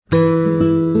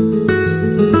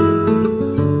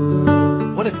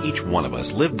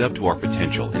us lived up to our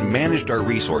potential and managed our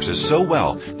resources so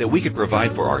well that we could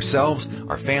provide for ourselves,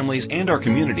 our families, and our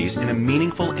communities in a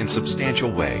meaningful and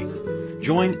substantial way.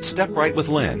 Join Step Right with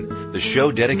Lynn, the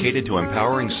show dedicated to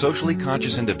empowering socially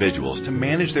conscious individuals to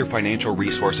manage their financial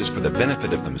resources for the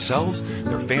benefit of themselves,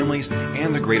 their families,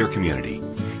 and the greater community.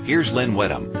 Here's Lynn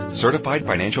Wedham, certified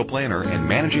financial planner and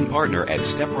managing partner at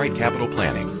Step Right Capital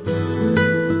Planning.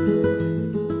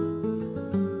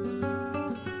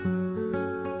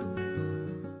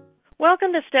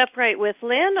 Welcome to Step Right with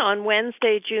Lynn on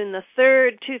Wednesday, June the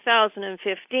 3rd,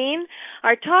 2015.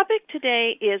 Our topic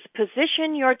today is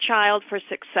position your child for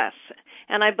success,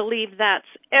 and I believe that's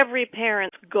every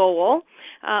parent's goal.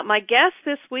 My guest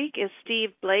this week is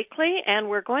Steve Blakely, and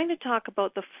we're going to talk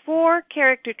about the 4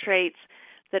 character traits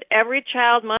that every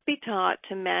child must be taught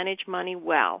to manage money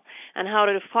well, and how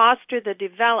to foster the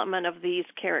development of these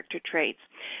character traits.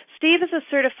 Steve is a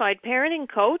certified parenting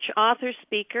coach, author,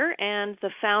 speaker, and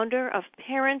the founder of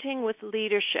Parenting with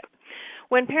Leadership.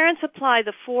 When parents apply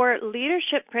the 4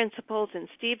 leadership principles in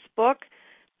Steve's book,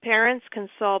 parents can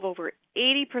solve over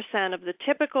 80% of the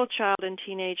typical child and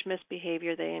teenage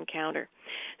misbehavior they encounter.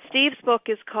 Steve's book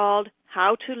is called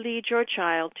How to Lead Your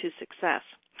Child to Success.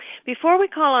 Before we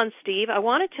call on Steve, I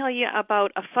want to tell you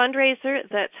about a fundraiser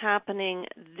that's happening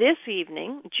this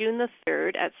evening, June the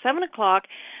 3rd, at 7 o'clock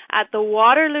at the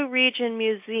Waterloo Region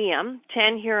Museum,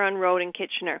 10 Huron Road in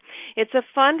Kitchener. It's a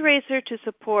fundraiser to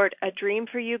support A Dream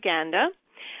for Uganda,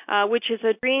 which is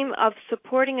a dream of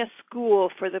supporting a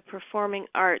school for the performing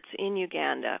arts in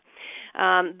Uganda.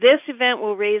 This event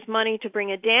will raise money to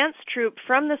bring a dance troupe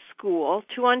from the school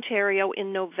to Ontario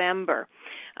in November.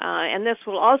 And this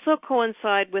will also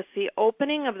coincide with the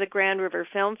opening of the Grand River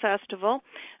Film Festival,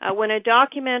 when a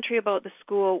documentary about the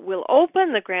school will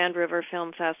open the Grand River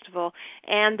Film Festival,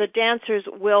 and the dancers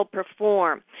will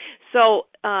perform. So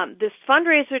this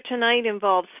fundraiser tonight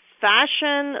involves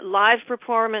fashion, live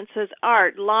performances,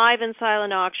 art, live and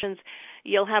silent auctions.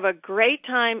 You'll have a great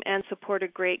time and support a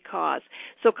great cause.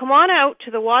 So come on out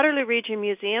to the Waterloo Region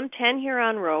Museum, 10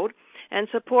 Huron Road, and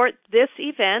support this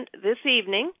event this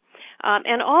evening.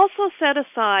 And also set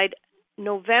aside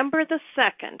November the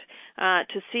 2nd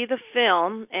to see the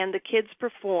film and the kids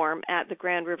perform at the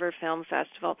Grand River Film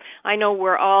Festival. I know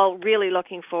we're all really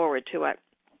looking forward to it.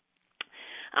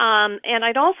 And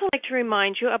I'd also like to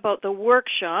remind you about the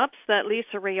workshops that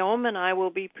Lisa Rayom and I will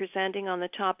be presenting on the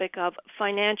topic of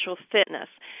financial fitness.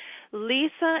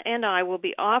 Lisa and I will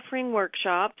be offering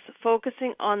workshops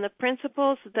focusing on the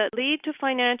principles that lead to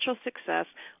financial success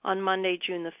on Monday,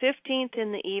 June the 15th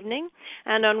in the evening,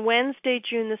 and on Wednesday,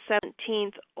 June the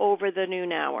 17th over the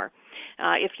noon hour.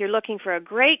 If you're looking for a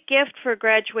great gift for a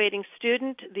graduating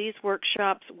student, these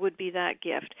workshops would be that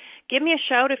gift. Give me a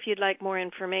shout if you'd like more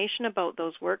information about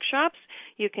those workshops.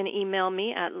 You can email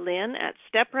me at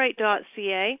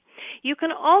lynn@stepright.ca. You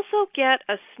can also get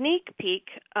a sneak peek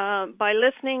by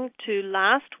listening to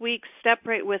last week's Step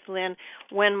Right with Lynn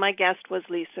when my guest was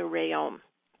Lisa Rayom.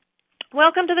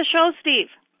 Welcome to the show, Steve.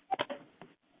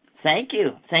 Thank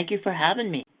you. Thank you for having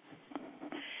me.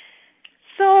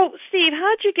 So, Steve,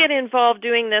 how'd you get involved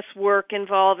doing this work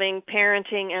involving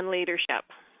parenting and leadership?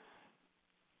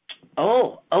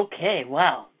 Oh, okay.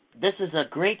 Wow. This is a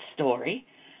great story.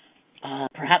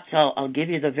 Perhaps I'll give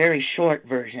you the very short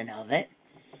version of it.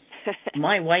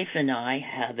 My wife and I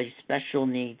have a special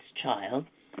needs child,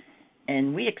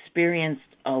 and we experienced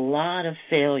a lot of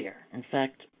failure. In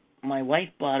fact, my wife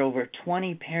bought over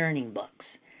 20 parenting books,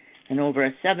 and over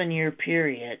a 7-year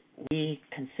period, we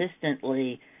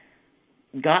consistently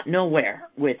got nowhere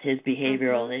with his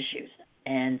behavioral issues.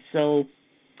 And so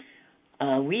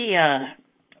we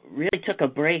really took a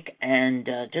break and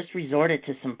just resorted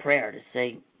to some prayer to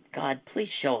say, God, please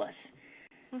show us.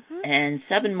 And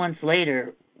 7 months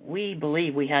later, we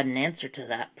believe we had an answer to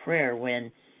that prayer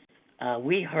when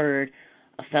we heard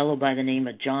a fellow by the name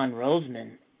of John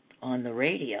Roseman on the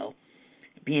radio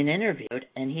being interviewed,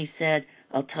 and he said,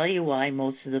 I'll tell you why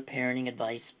most of the parenting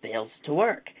advice fails to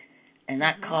work. And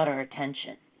that caught our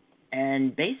attention.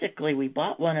 And basically, we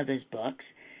bought one of his books,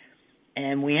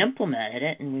 and we implemented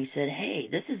it, and we said, hey,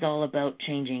 this is all about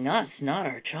changing us, not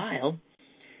our child.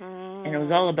 And it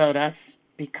was all about us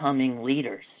becoming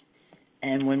leaders.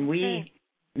 And when we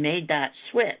made that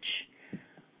switch,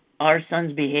 our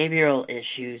son's behavioral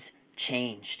issues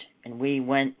changed. And we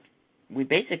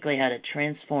basically had a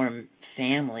transformed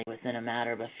family within a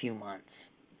matter of a few months.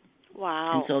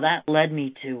 Wow. And so that led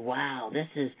me to, wow,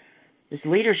 this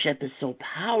leadership is so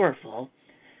powerful.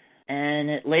 And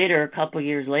it later, a couple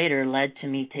years later, led to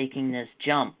me taking this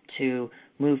jump to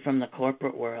move from the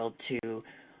corporate world to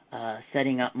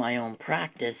setting up my own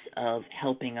practice of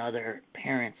helping other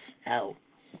parents out.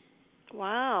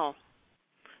 Wow.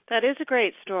 That is a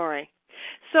great story.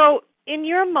 So, in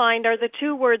your mind, are the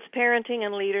two words parenting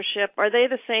and leadership, are they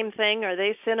the same thing? Are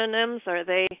they synonyms? Are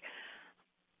they...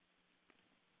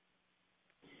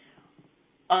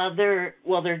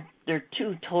 They're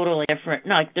two totally different.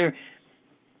 No,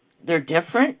 they're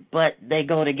different, but they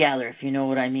go together, if you know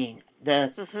what I mean.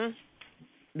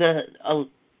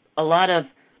 A lot of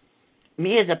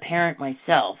me as a parent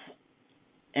myself,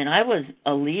 and I was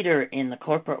a leader in the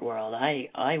corporate world. I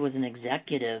was an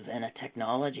executive in a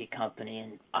technology company,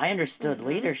 and I understood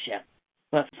leadership.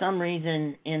 But for some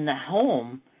reason in the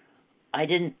home, I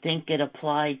didn't think it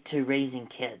applied to raising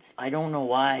kids. I don't know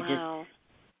why. Wow. I just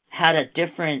had a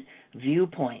different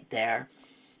viewpoint there.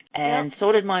 And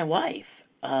so did my wife,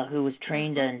 who was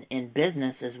trained in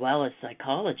business as well as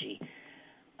psychology.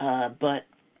 But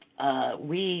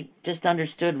we just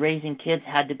understood raising kids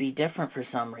had to be different for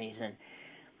some reason.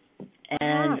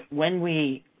 And when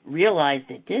we realized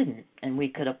it didn't, and we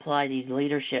could apply these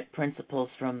leadership principles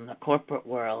from the corporate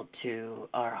world to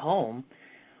our home,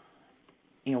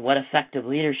 what effective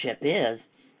leadership is,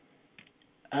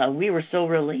 we were so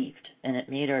relieved, and it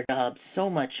made our job so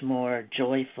much more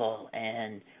joyful,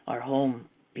 and our home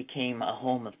became a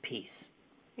home of peace.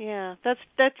 Yeah,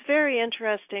 that's very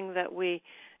interesting that we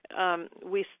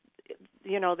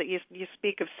that you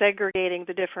speak of segregating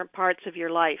the different parts of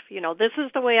your life. This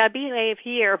is the way I behave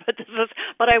here,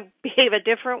 but I behave a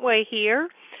different way here.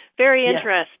 Very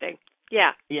interesting.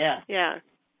 Yeah.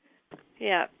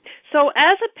 So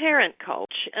as a parent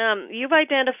coach, you've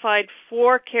identified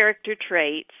 4 character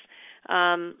traits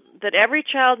that every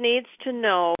child needs to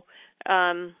know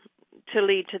to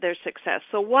lead to their success.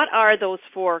 So what are those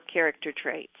 4 character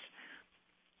traits?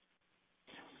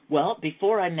 Well,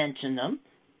 before I mention them,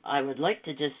 I would like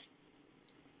to just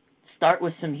start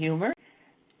with some humor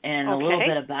and a little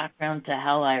bit of background to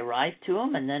how I arrived to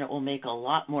them, and then it will make a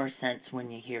lot more sense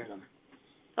when you hear them.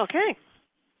 Okay.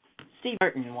 Steve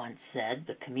Martin once said,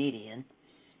 the comedian,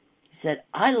 he said,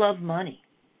 "I love money.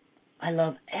 I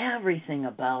love everything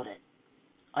about it.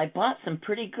 I bought some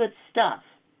pretty good stuff,"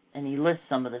 and he lists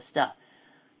some of the stuff.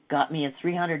 "Got me a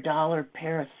 $300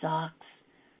 pair of socks,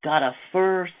 got a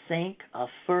fur sink,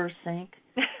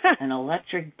 an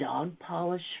electric dog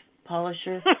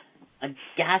polisher, a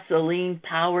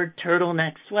gasoline-powered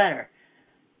turtleneck sweater,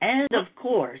 and, of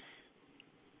course,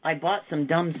 I bought some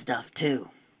dumb stuff, too."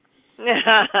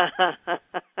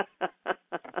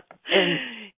 And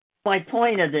my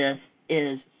point of this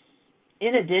is,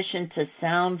 in addition to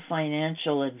sound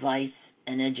financial advice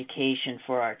and education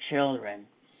for our children,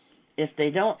 if they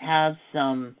don't have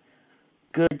some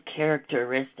good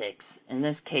characteristics, in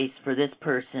this case for this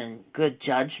person, good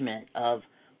judgment of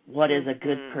what is a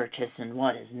good purchase and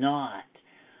what is not,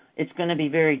 it's going to be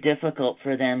very difficult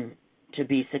for them to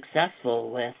be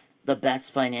successful with the best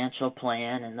financial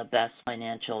plan and the best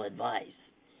financial advice.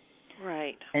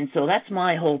 Right. And so that's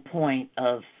my whole point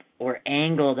or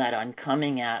angle that I'm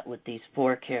coming at with these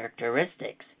 4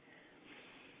 characteristics,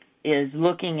 is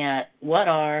looking at what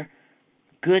are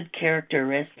good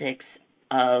characteristics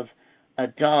of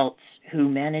adults who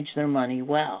manage their money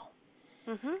well.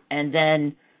 And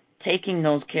then taking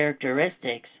those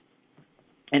characteristics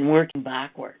and working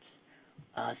backwards.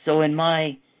 So in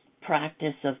my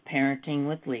practice of parenting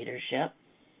with leadership,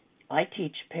 I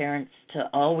teach parents to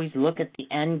always look at the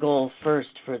end goal first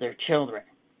for their children.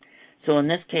 So in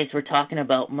this case, we're talking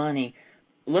about money.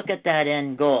 Look at that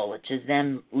end goal, which is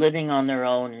them living on their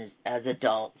own as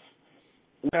adults.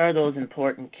 What are those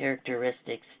important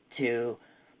characteristics to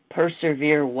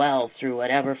persevere well through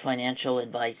whatever financial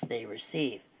advice they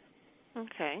receive?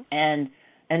 Okay. And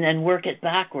then work it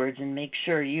backwards and make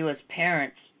sure you as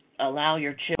parents allow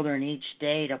your children each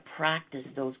day to practice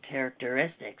those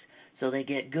characteristics so they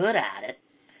get good at it.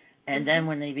 And then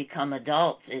when they become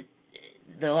adults,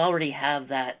 they'll already have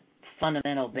that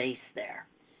fundamental base there.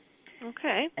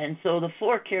 Okay. And so the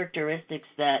 4 characteristics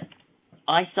that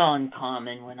I saw in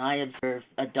common when I observed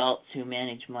adults who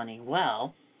manage money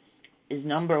well is,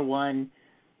 number 1,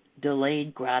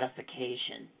 delayed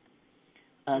gratification.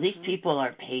 These people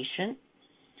are patient.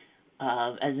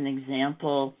 As an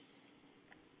example,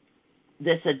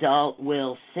 this adult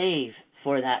will save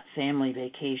for that family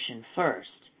vacation first,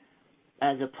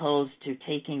 as opposed to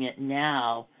taking it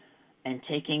now and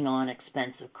taking on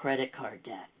expensive credit card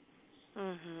debt.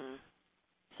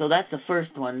 So that's the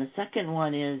first one. The second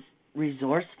one is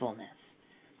resourcefulness.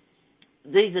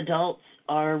 These adults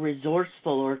are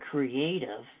resourceful or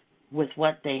creative with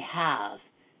what they have,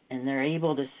 and they're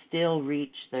able to still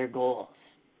reach their goals.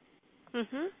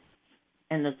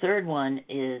 And the third one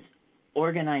is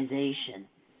organization.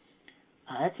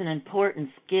 That's an important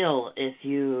skill if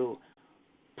you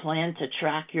plan to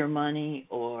track your money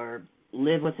or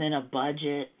live within a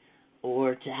budget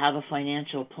or to have a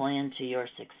financial plan to your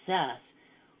success.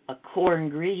 A core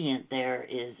ingredient there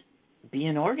is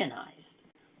being organized.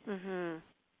 Mm-hmm.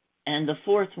 And the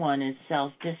fourth one is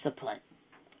self-discipline.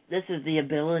 This is the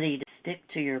ability to stick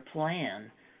to your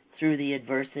plan through the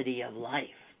adversity of life.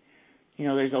 You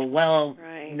know, there's a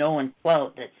well-known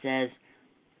quote that says,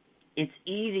 "It's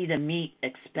easy to meet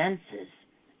expenses.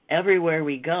 Everywhere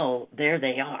we go, there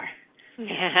they are."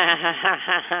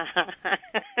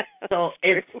 So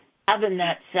it's having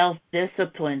that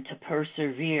self-discipline to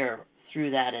persevere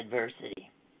through that adversity.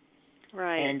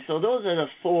 Right. And so those are the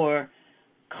four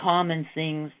common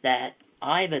things that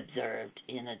I've observed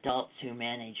in adults who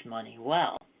manage money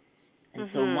well. And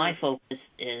so my focus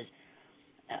is,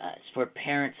 for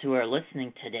parents who are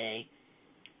listening today,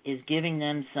 is giving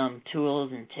them some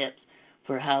tools and tips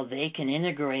for how they can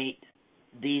integrate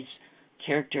these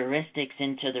characteristics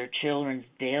into their children's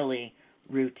daily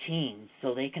routines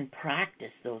so they can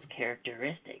practice those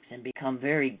characteristics and become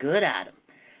very good at them.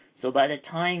 So by the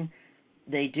time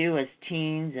they do as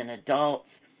teens and adults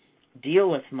deal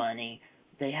with money,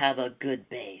 they have a good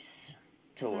base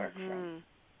to work from.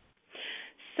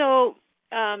 So,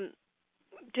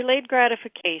 delayed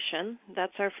gratification,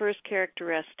 that's our first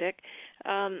characteristic.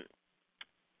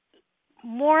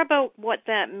 More about what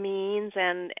that means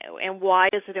and why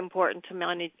is it important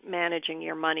to managing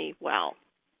your money well?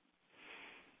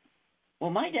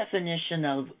 Well, my definition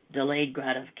of delayed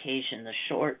gratification, the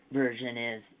short version,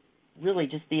 is really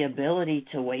just the ability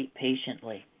to wait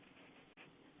patiently.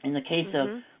 In the case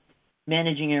of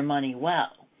managing your money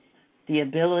well, the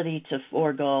ability to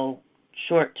forego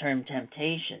short-term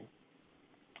temptation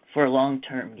for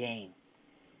long-term gain.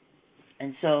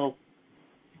 And so,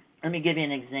 let me give you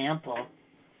an example.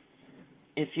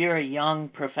 If you're a young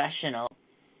professional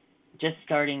just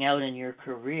starting out in your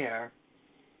career,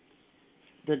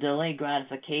 the delayed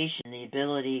gratification, the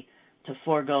ability to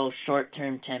forego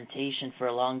short-term temptation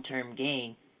for long-term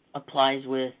gain, applies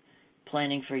with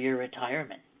planning for your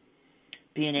retirement.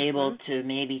 Being able to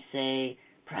maybe say,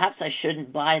 perhaps I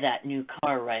shouldn't buy that new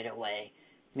car right away.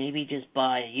 Maybe just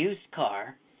buy a used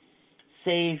car,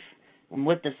 save, and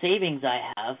with the savings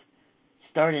I have,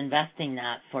 start investing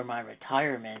that for my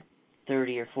retirement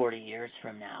 30 or 40 years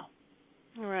from now.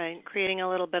 Right, creating a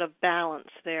little bit of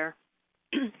balance there.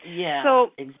 Yeah.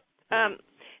 So, exactly.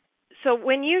 So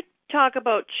when you talk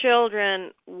about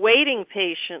children waiting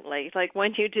patiently, like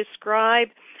when you describe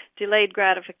delayed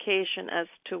gratification as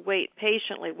to wait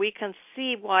patiently, we can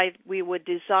see why we would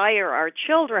desire our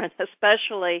children,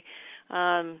 especially,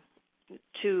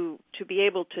 to be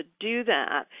able to do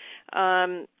that.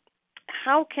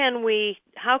 How can we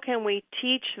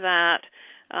teach that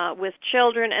with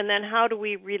children, and then how do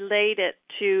we relate it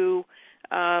to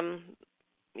our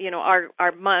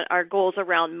goals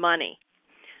around money?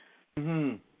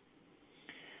 Mm-hmm.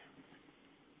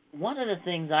 One of the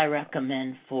things I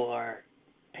recommend for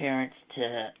parents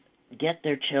to get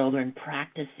their children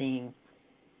practicing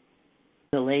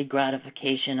delayed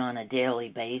gratification on a daily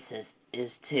basis is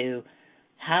to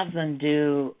have them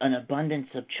do an abundance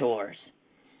of chores.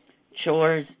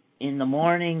 Chores in the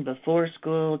morning before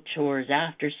school, chores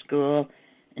after school,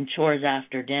 and chores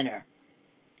after dinner.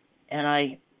 And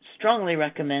I strongly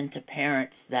recommend to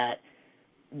parents that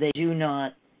they do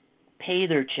not pay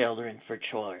their children for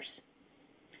chores.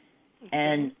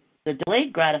 And the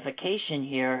delayed gratification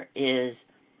here is,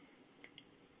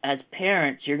 as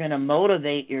parents, you're going to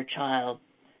motivate your child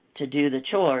to do the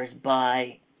chores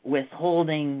by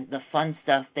withholding the fun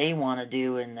stuff they want to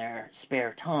do in their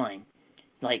spare time,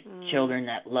 like children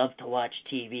that love to watch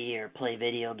TV or play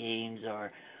video games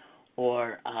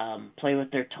or play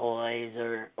with their toys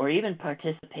or even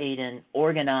participate in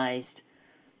organized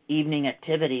evening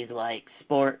activities like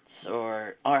sports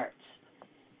or arts.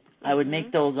 I would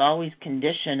make those always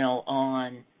conditional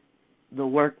on the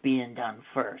work being done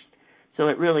first. So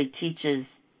it really teaches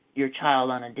your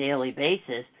child on a daily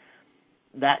basis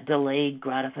that delayed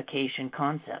gratification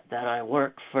concept, that I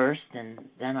work first and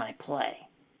then I play.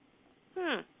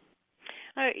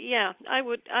 Yeah, I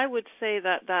would say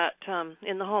that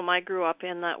in the home I grew up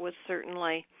in, that was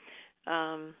certainly,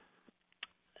 that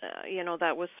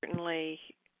was certainly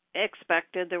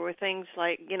expected. There were things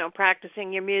like,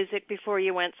 practicing your music before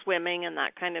you went swimming and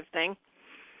that kind of thing.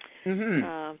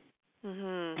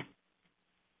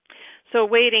 So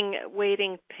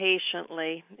waiting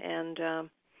patiently, and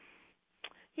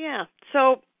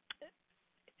so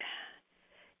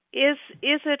is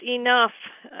it enough?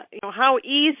 How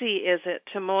easy is it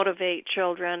to motivate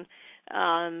children?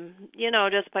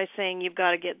 Just by saying you've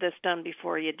got to get this done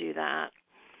before you do that.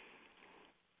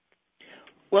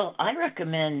 Well, I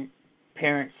recommend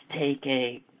parents take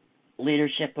a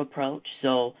leadership approach.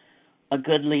 So a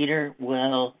good leader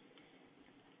will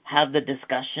have the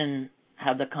discussion,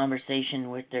 have the conversation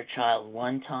with their child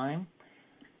one time,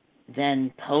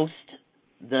 then post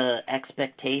the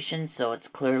expectation so it's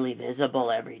clearly visible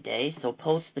every day. So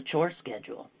post the chore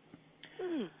schedule.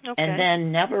 Okay. And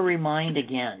then never remind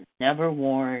again, never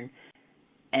warn,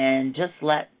 and just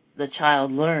let the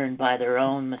child learn by their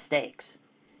own mistakes.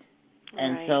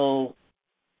 And Right. so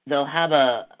they'll have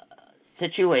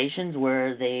situations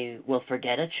where they will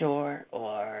forget a chore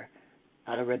or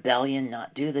out of rebellion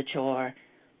not do the chore,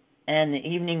 and the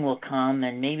evening will come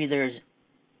and maybe there's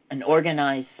an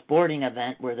organized sporting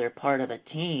event where they're part of a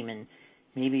team and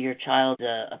maybe your child's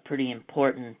a pretty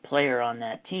important player on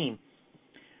that team.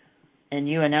 And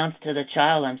you announce to the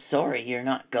child, I'm sorry, you're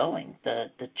not going. The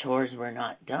chores were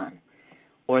not done.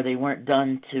 Or they weren't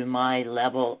done to my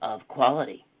level of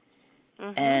quality.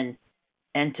 Mm-hmm.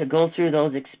 And to go through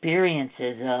those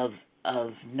experiences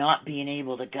of not being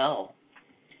able to go.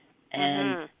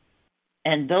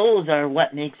 And those are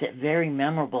what makes it very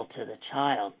memorable to the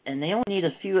child. And they only need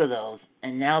a few of those.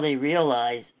 And now they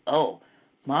realize, oh,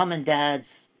 mom and dad's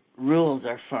rules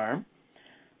are firm.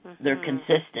 Mm-hmm. They're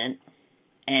consistent.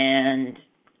 And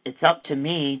it's up to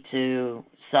me to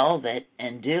solve it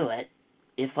and do it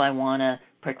if I want to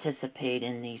participate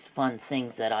in these fun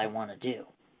things that I want to do.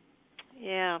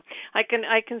 Yeah, I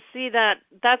can see that.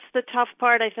 That's the tough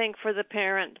part, I think, for the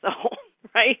parent, though,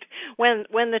 right? When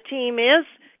the team is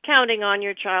counting on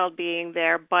your child being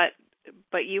there, but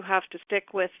you have to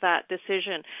stick with that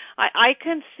decision. I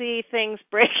can see things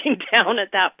breaking down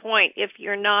at that point if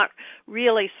you're not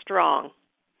really strong.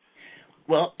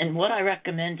 Well, and what I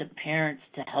recommend to parents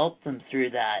to help them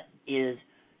through that is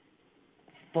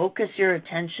focus your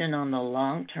attention on the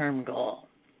long-term goal.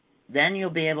 Then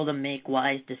you'll be able to make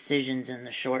wise decisions in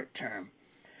the short term.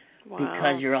 Wow.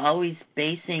 Because you're always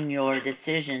basing your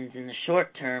decisions in the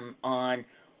short term on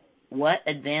what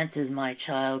advances my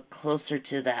child closer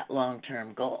to that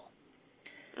long-term goal.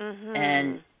 Mm-hmm.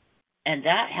 And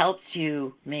that helps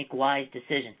you make wise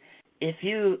decisions. If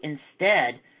you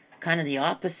instead, kind of the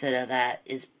opposite of that,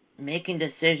 is making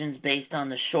decisions based on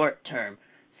the short term,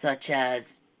 such as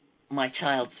my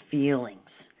child's feelings,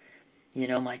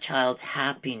 my child's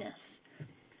happiness,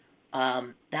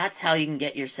 that's how you can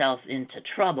get yourself into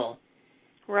trouble.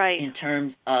 Right. In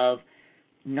terms of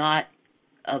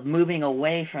moving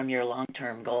away from your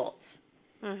long-term goals.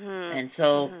 Mm-hmm. And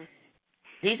so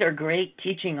these are great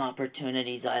teaching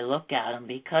opportunities. I look at them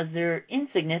because they're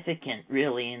insignificant,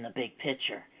 really, in the big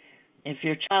picture. If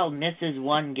your child misses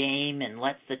one game and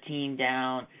lets the team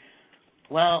down,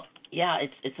 well, yeah,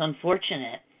 it's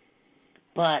unfortunate.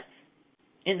 But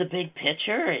in the big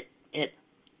picture, if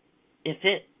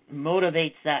it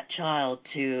motivates that child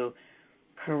to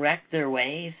correct their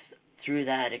ways through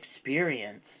that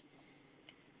experience,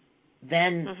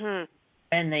 then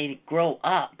when they grow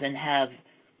up and have,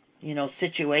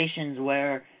 situations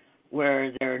where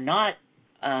they're not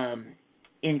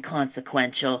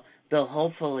inconsequential, they'll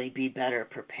hopefully be better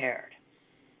prepared.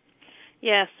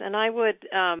 Yes, and I would,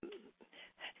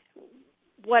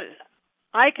 what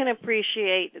I can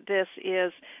appreciate this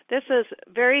is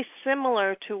very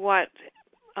similar to what,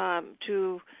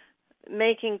 to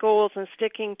making goals and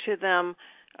sticking to them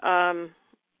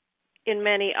in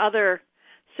many other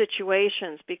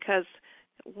situations, because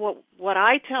what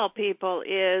I tell people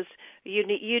is you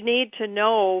need to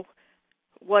know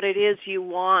what it is you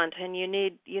want, and you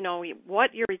need,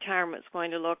 what your retirement's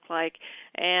going to look like,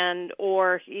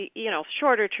 or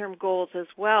shorter term goals as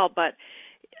well, but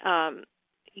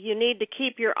you need to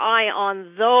keep your eye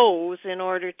on those in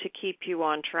order to keep you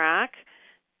on track.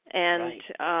 And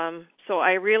right. So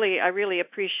I really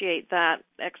appreciate that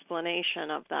explanation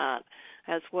of that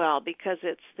as well, because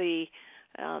it's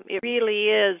it really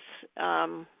is,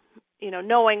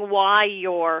 knowing why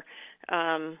you're,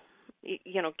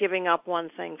 giving up one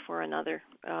thing for another,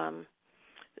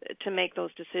 to make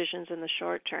those decisions in the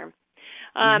short term.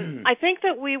 I think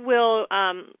that we will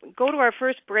go to our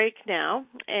first break now,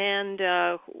 and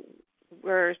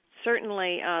we're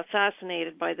certainly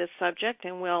fascinated by this subject,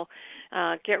 and we'll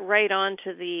get right on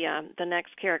to the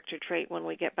next character trait when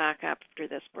we get back after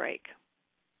this break.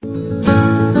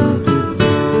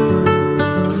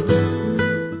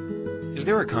 Is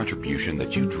there a contribution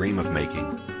that you dream of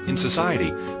making? In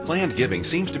society, planned giving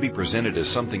seems to be presented as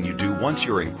something you do once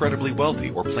you're incredibly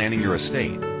wealthy or planning your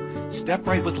estate. Step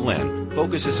Right with Lynn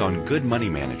focuses on good money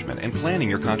management and planning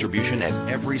your contribution at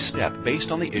every step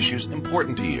based on the issues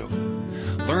important to you.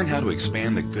 Learn how to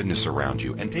expand the goodness around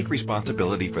you and take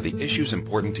responsibility for the issues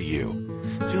important to you.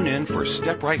 Tune in for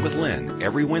Step Right with Lynn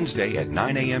every Wednesday at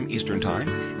 9 a.m. Eastern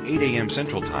Time, 8 a.m.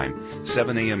 Central Time,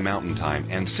 7 a.m. Mountain Time,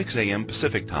 and 6 a.m.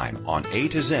 Pacific Time on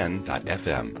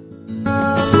A2Zen.fm.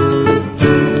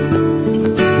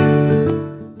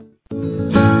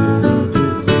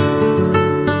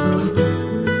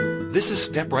 This is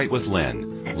Step Right with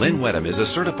Lynn. Lynn Wedham is a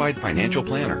certified financial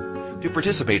planner. To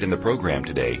participate in the program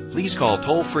today, please call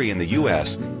toll-free in the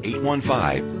U.S.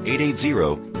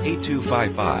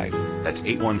 815-880-8255. That's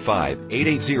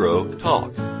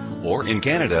 815-880-TALK. Or in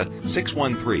Canada,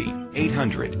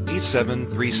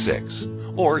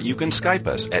 613-800-8736. Or you can Skype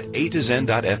us at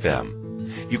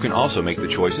A2Zen.fm. You can also make the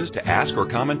choices to ask or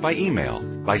comment by email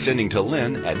by sending to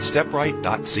lynn at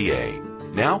stepright.ca.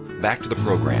 Now, back to the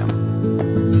program.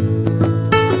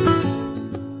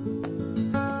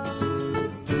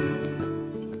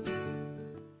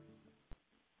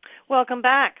 Welcome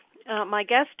back. My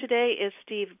guest today is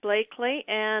Steve Blakely,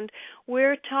 and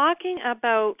we're talking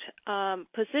about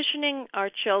positioning our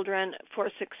children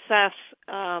for success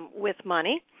with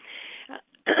money.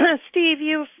 Steve,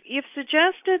 you've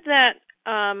suggested that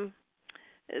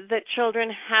that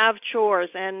children have chores,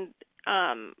 and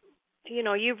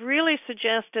you've really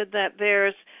suggested that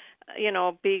there's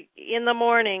be in the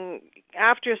morning,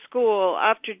 after school,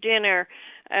 after dinner,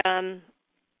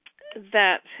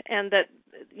 that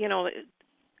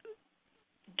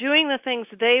doing the things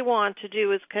they want to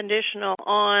do is conditional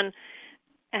on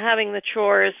having the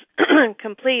chores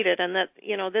completed, and that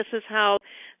this is how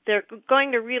they're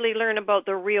going to really learn about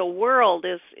the real world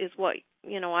is what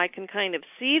I can kind of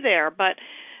see there. But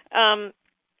I'm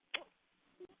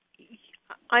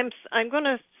going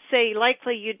to say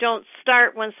likely you don't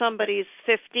start when somebody's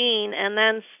 15 and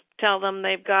then tell them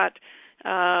they've got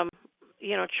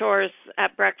chores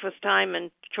at breakfast time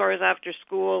and chores after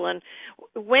school. And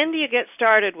when do you get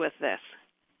started with this?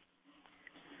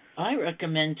 I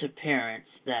recommend to parents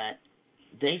that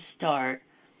they start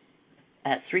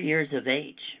at 3 years of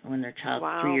age, when their child's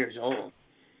 3 years old.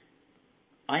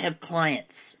 I have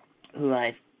clients who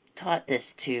I've taught this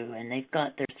to, and they've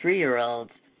got their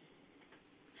 3-year-olds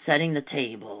setting the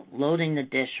table, loading the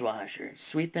dishwasher,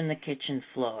 sweeping the kitchen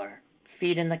floor,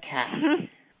 feeding the cat.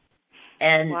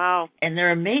 And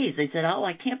they're amazed. They said, "Oh,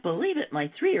 I can't believe it.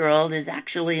 My 3-year-old is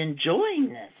actually enjoying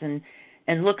this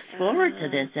and looks forward to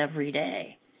this every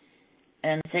day."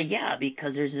 And I say, yeah,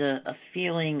 because there's a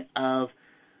feeling of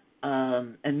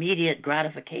immediate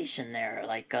gratification there,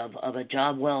 like of a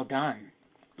job well done.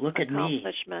 Look at me.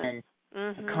 And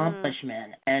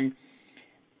accomplishment. And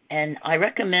I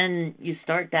recommend you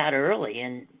start that early.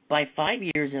 And by 5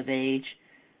 years of age,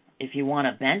 if you want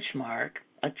a benchmark,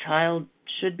 a child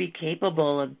should be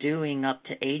capable of doing up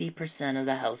to 80% of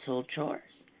the household chores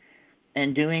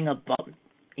and doing a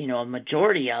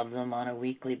majority of them on a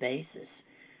weekly basis.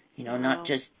 Not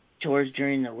just chores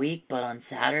during the week, but on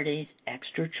Saturdays,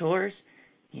 extra chores,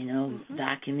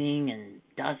 vacuuming and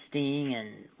dusting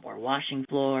or washing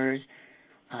floors.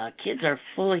 Kids are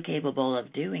fully capable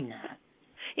of doing that.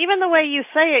 Even the way you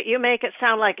say it, you make it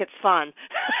sound like it's fun.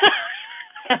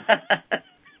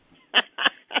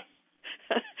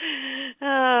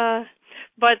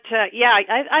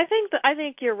 I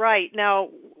think you're right. Now,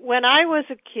 when I was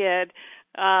a kid,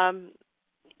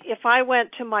 if I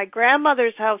went to my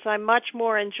grandmother's house, I much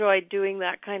more enjoyed doing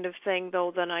that kind of thing,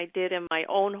 though, than I did in my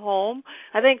own home.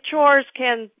 I think chores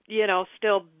can,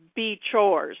 still be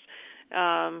chores.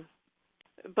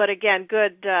 But again,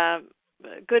 good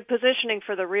positioning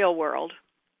for the real world.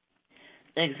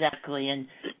 Exactly. And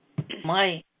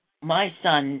my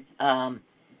son,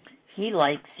 he's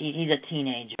a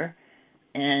teenager,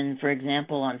 and for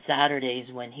example, on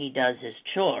Saturdays when he does his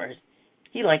chores,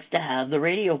 he likes to have the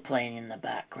radio playing in the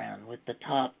background with the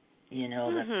top, the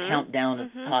countdown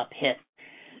of top hits.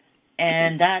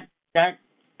 And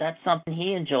that's something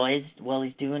he enjoys while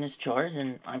he's doing his chores,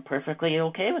 and I'm perfectly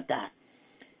okay with that.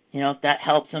 If that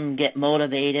helps him get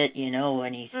motivated,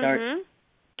 when he starts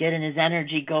getting his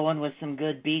energy going with some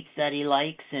good beats that he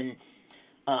likes, and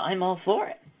I'm all for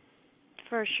it.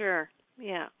 For sure,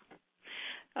 yeah.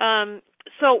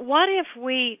 So what if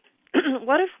we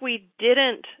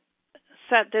didn't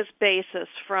set this basis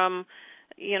from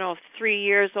 3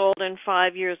 years old and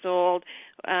 5 years old?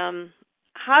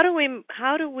 How do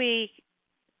we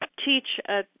teach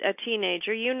a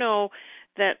teenager?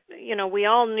 That we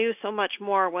all knew so much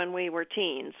more when we were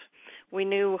teens. We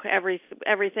knew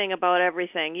everything about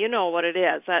everything. You know what it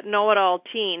is, that know-it-all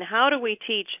teen. How do we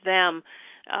teach them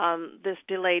this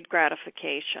delayed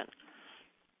gratification?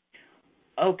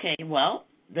 Okay, well,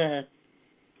 the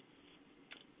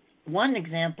one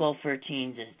example for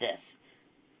teens is this.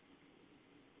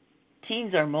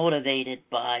 Teens are motivated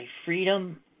by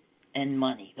freedom and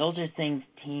money. Those are things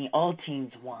all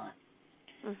teens want.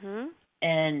 Mhm.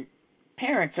 And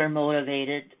parents are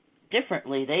motivated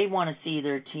differently. They want to see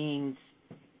their teens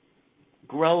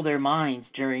grow their minds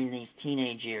during these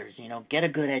teenage years, get a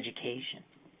good education.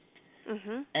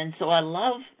 Mhm. And so I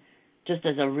love, just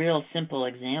as a real simple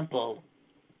example,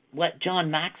 what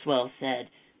John Maxwell said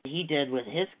he did with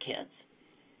his kids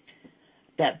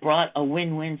that brought a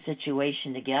win-win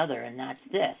situation together, and that's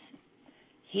this.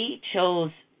 He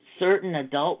chose certain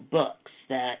adult books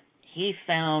that he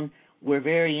found were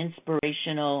very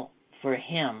inspirational for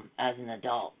him as an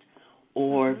adult,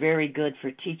 or very good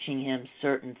for teaching him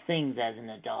certain things as an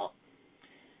adult.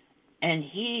 And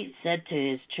he said to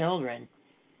his children,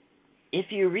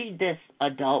 if you read this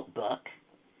adult book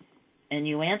and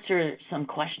you answer some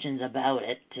questions about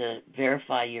it to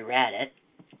verify you read it,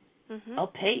 I'll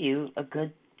pay you a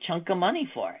good chunk of money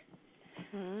for it.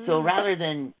 So rather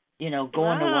than,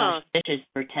 going to wash dishes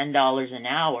for $10 an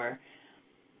hour,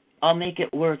 I'll make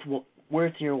it worth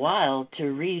your while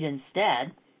to read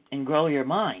instead and grow your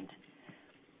mind.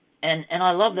 And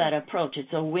I love that approach.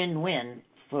 It's a win-win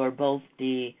for both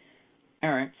the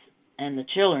parents and the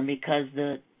children, because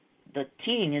the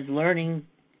teen is learning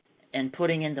and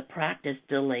putting into practice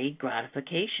delayed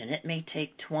gratification. It may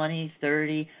take 20,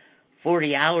 30,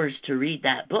 40 hours to read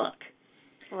that book.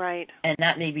 Right. And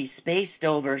that may be spaced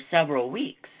over several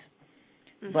weeks.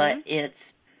 But it's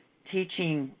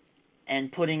teaching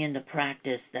and putting into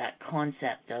practice that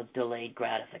concept of delayed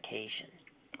gratification.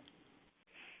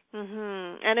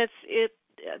 And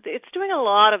it's doing a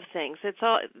lot of things.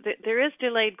 There is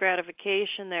delayed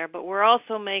gratification there, but we're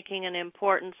also making an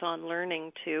importance on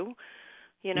learning too.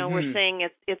 We're saying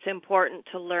it's important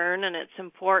to learn, and it's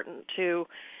important to,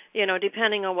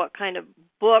 depending on what kind of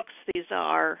books these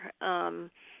are,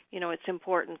 it's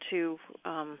important to,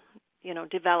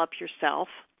 develop yourself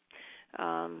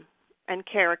and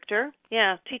character.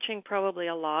 Yeah, teaching probably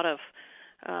a lot of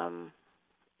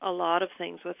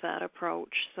things with that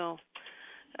approach. So,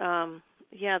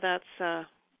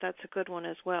 that's a good one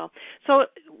as well. So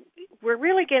we're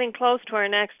really getting close to our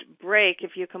next break,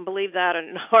 if you can believe that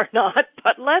or not.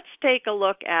 But let's take a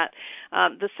look at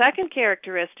the second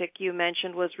characteristic you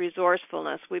mentioned was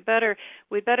resourcefulness. We better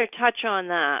touch on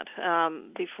that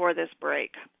before this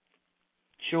break.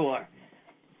 Sure.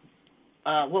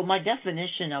 Well, my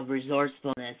definition of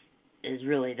resourcefulness is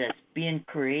really this: being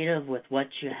creative with what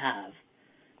you have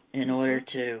in order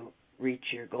to reach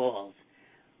your goals.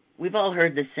 We've all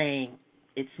heard the saying,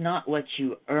 it's not what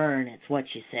you earn, it's what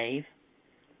you save.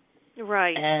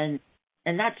 Right. And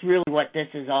that's really what this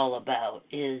is all about,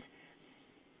 is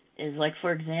like,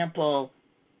 for example,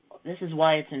 this is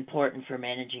why it's important for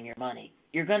managing your money.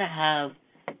 You're going to have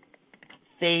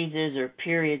phases or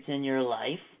periods in your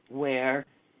life where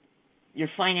your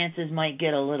finances might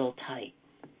get a little tight,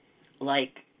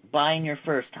 like buying your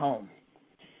first home.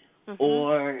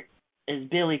 Or, as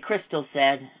Billy Crystal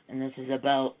said, and this is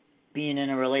about being in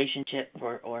a relationship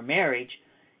or marriage,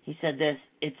 he said this: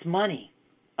 it's money.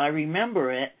 I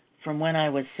remember it from when I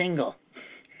was single.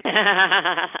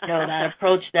 That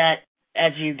approach that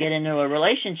as you get into a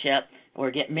relationship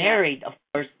or get married, of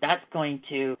course, that's going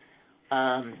to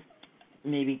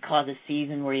maybe cause a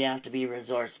season where you have to be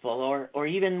resourceful, or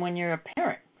even when you're a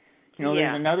parent.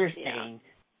 There's another saying,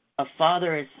 a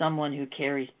father is someone who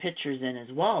carries pictures in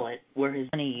his wallet where his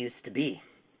money used to be.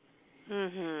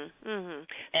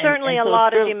 Certainly a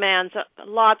lot of demands,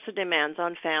 lots of demands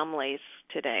on families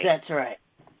today. That's right.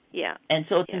 Yeah. And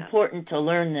so it's important to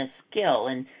learn this skill.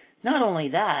 And not only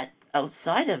that,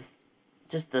 outside of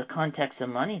just the context of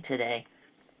money today,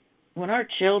 when our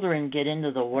children get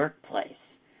into the workplace,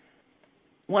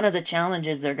 one of the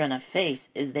challenges they're going to face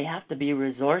is they have to be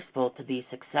resourceful to be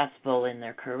successful in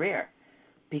their career.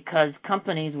 Because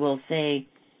companies will say,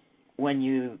 when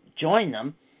you join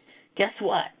them, guess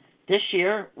what? This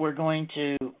year we're going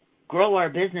to grow our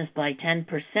business by 10%,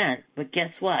 but guess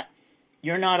what?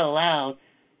 You're not allowed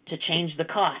to change the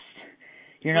cost.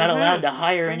 You're not allowed to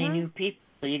hire any new people.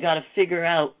 So you got to figure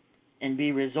out and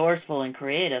be resourceful and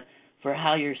creative for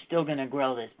how you're still going to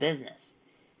grow this business,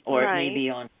 or it may be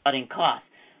on cutting costs.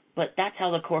 But that's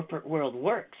how the corporate world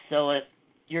works. So if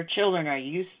your children are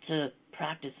used to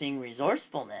practicing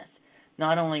resourcefulness,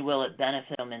 not only will it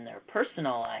benefit them in their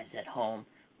personal lives at home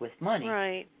with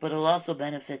money, but it'll also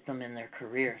benefit them in their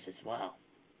careers as well.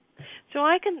 So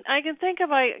I can think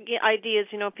of ideas,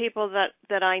 people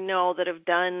that I know that have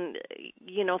done,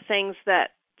 things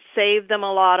that saved them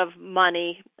a lot of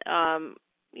money,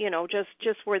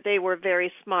 just where they were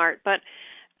very smart. But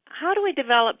how do we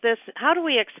develop this? How do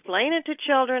we explain it to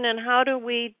children, and how do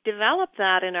we develop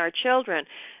that in our children?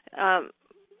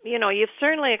 You've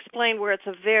certainly explained where it's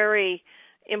a very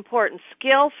important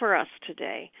skill for us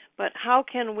today, but how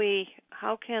can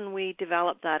we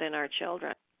develop that in our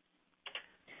children?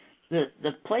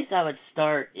 The place I would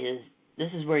start is, this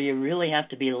is where you really have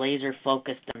to be laser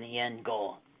focused on the end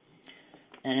goal.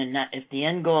 And if the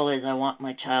end goal is, I want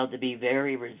my child to be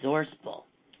very resourceful,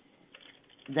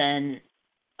 then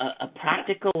a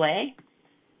practical way,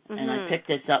 and I picked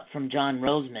this up from John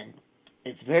Roseman,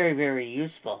 it's very, very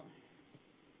useful.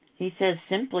 He says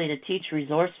simply to teach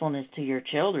resourcefulness to your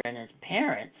children as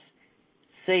parents,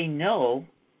 say no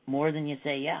more than you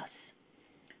say yes.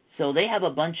 So they have a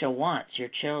bunch of wants, your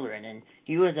children, and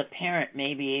you as a parent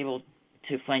may be able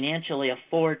to financially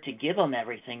afford to give them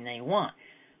everything they want.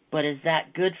 But is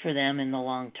that good for them in the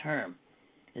long term?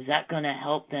 Is that going to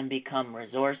help them become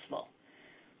resourceful?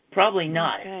 Probably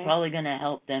not. Okay. It's probably going to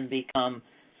help them become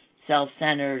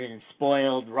self-centered and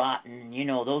spoiled, rotten,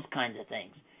 those kinds of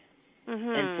things.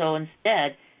 And so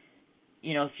instead,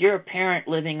 if you're a parent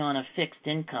living on a fixed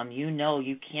income,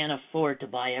 you can't afford to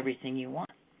buy everything you want.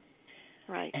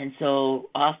 Right. And so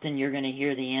often you're going to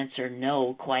hear the answer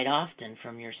no quite often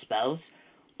from your spouse,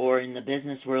 or in the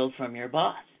business world from your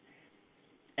boss.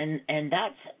 And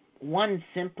that's one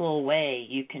simple way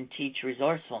you can teach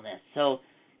resourcefulness. So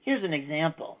here's an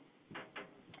example.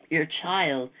 Your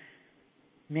child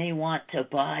may want to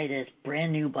buy this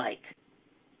brand new bike.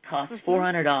 Costs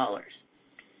 $400.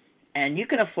 And you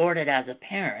can afford it as a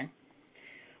parent,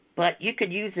 but you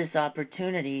could use this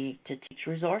opportunity to teach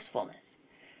resourcefulness,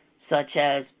 such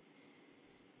as,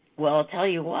 well, I'll tell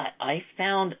you what, I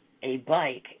found a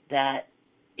bike that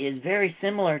is very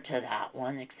similar to that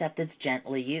one, except it's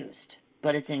gently used,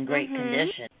 but it's in great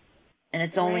condition, and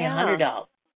it's only $100.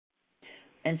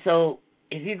 And so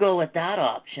if you go with that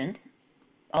option,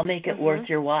 I'll make it worth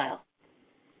your while.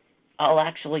 I'll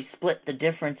actually split the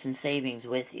difference in savings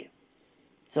with you.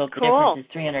 So if the difference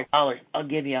is $300, I'll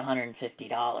give you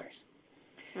 $150.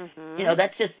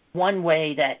 That's just one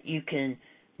way that you can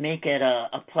make it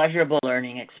a pleasurable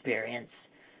learning experience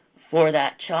for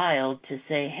that child to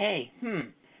say, hey,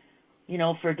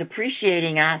 for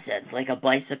depreciating assets like a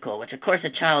bicycle, which of course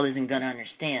a child isn't going to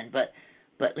understand, but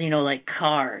like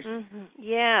cars.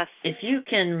 Yes. If you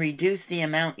can reduce the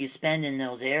amount you spend in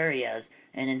those areas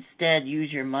and instead use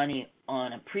your money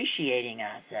on appreciating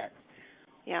assets,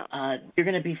 you're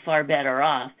going to be far better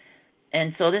off.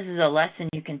 And so this is a lesson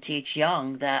you can teach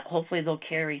young that hopefully they'll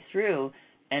carry through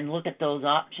and look at those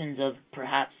options of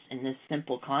perhaps in this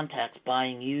simple context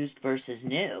buying used versus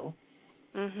new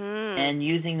and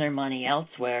using their money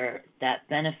elsewhere that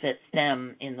benefits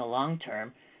them in the long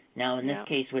term. Now, in this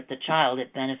case with the child,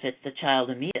 it benefits the child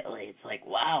immediately. It's like,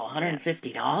 wow, $150?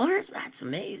 That's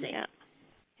amazing.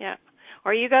 Yeah.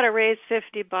 Or you got to raise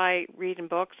 50 by reading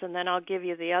books, and then I'll give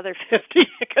you the other 50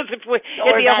 because it'd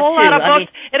be a whole lot of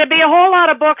books. It'd be a whole lot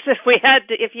of books if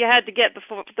you had to get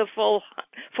the full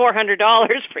 $400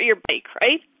 for your bike,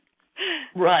 right?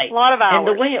 Right. A lot of hours.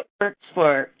 And the way it works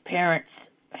for parents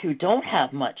who don't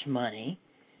have much money,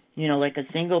 like a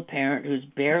single parent who's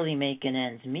barely making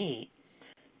ends meet,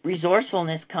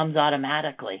 resourcefulness comes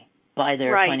automatically by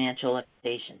their financial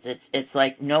limitations. It's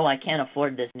like, no, I can't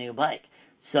afford this new bike.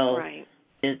 So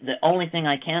the only thing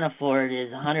I can afford is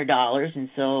 $100, and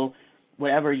so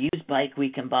whatever used bike we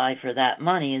can buy for that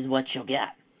money is what you'll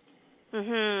get.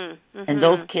 And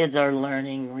those kids are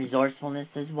learning resourcefulness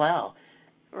as well.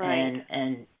 Right.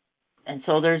 And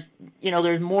so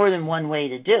there's more than one way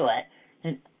to do it.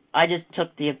 And I just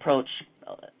took the approach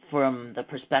from the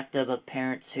perspective of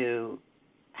parents who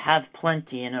have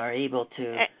plenty and are able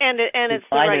to it's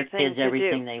buy the right their kids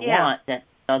everything they want, that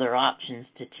other options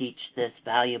to teach this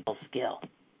valuable skill.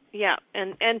 Yeah,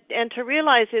 and to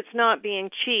realize it's not being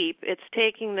cheap, it's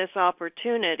taking this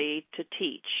opportunity to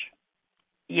teach.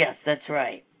 Yes, that's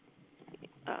right.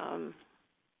 And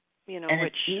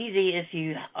it's easy if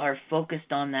you are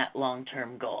focused on that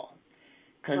long-term goal.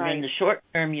 Because in the short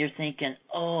term, you're thinking,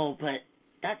 oh, but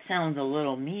that sounds a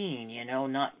little mean,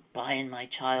 not buying my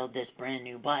child this brand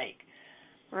new bike.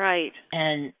 Right.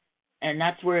 And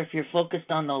that's where if you're focused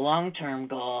on the long-term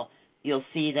goal, you'll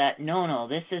see that, no,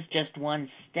 this is just one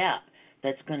step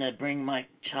that's going to bring my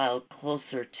child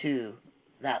closer to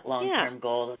that long-term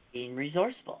goal of being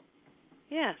resourceful.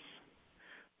 Yes,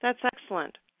 that's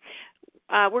excellent.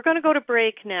 We're going to go to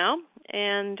break now,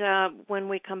 and when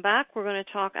we come back, we're going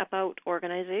to talk about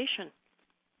organization.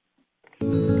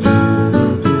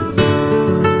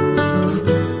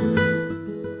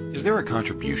 Is there a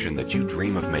contribution contribution that you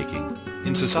dream of making.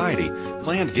 In society,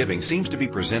 planned giving seems to be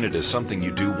presented as something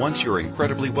you do once you're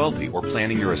incredibly wealthy or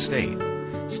planning your estate.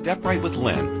 Step Right with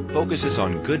Lynn focuses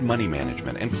on good money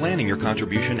management and planning your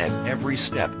contribution at every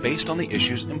step based on the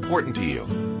issues important to you.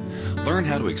 Learn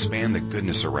how to expand the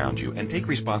goodness around you and take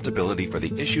responsibility for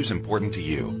the issues important to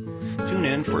you. Tune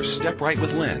in for Step Right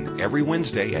with Lynn every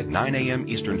Wednesday at 9 a.m.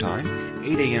 Eastern Time,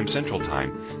 8 a.m. Central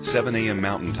Time, 7 a.m.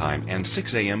 Mountain Time, and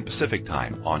 6 a.m. Pacific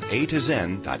Time on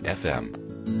A2Zen.fm.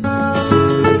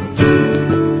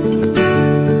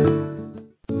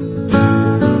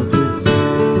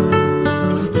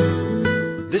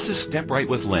 This is Step Right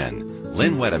with Lynn.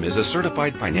 Lynn Wedham is a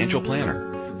certified financial planner.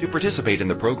 To participate in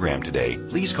the program today,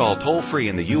 please call toll-free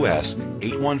in the U.S.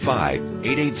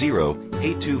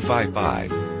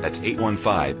 815-880-8255. That's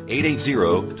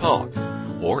 815-880-TALK.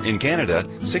 Or in Canada,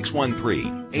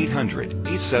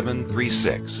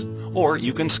 613-800-8736. Or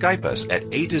you can Skype us at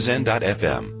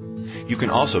A2Zen.fm. You can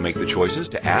also make the choices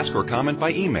to ask or comment by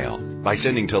email by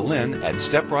sending to Lynn at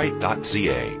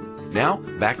stepright.ca. Now,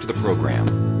 back to the program.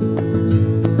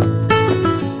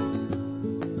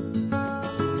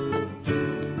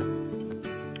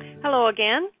 Hello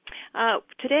again.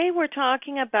 Today we're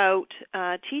talking about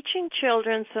teaching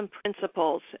children some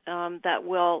principles that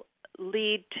will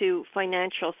lead to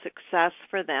financial success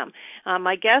for them.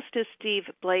 My guest is Steve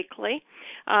Blakely.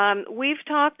 We've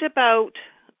talked about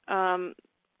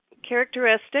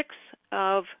characteristics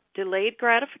of delayed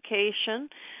gratification,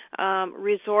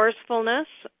 resourcefulness.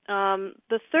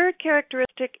 The third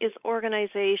characteristic is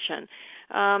organization.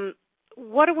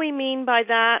 What do we mean by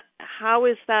that? How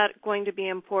is that going to be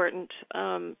important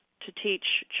to teach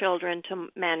children to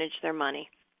manage their money?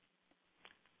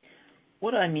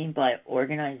 What I mean by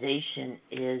organization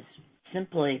is,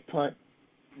 simply put,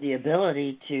 the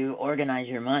ability to organize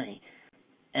your money.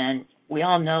 And we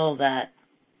all know that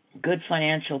good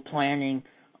financial planning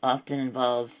often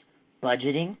involves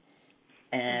budgeting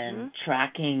and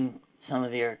tracking some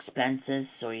of your expenses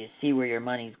so you see where your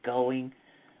money's going,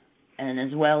 and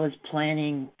as well as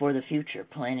planning for the future,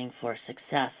 planning for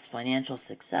success, financial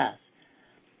success.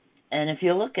 And if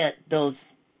you look at those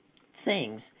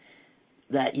things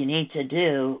that you need to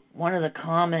do, one of the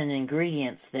common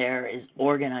ingredients there is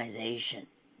organization,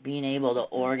 being able to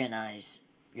organize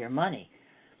your money.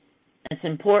 And it's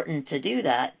important to do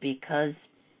that because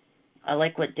I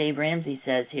like what Dave Ramsey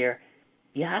says here,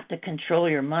 you have to control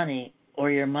your money or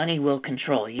your money will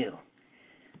control you.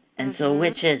 And so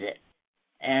which is it?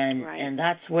 And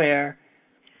that's where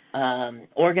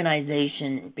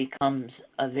organization becomes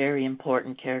a very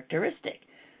important characteristic.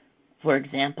 For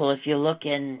example, if you look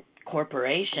in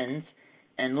corporations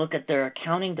and look at their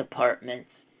accounting departments,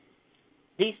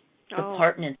 these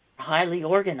departments are highly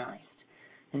organized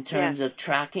in terms of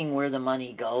tracking where the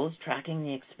money goes, tracking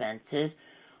the expenses,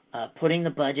 putting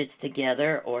the budgets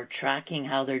together, or tracking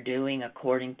how they're doing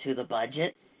according to the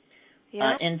budget.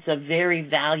 And it's a very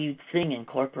valued thing in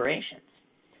corporations.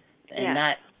 And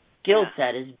that skill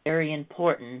set is very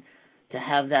important to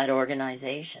have that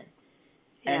organization.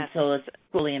 And so it's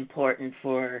equally important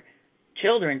for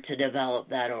children to develop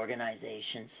that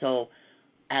organization. So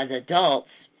as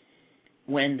adults,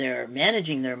 when they're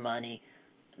managing their money,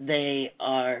 they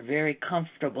are very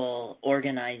comfortable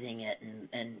organizing it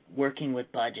and working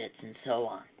with budgets and so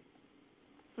on.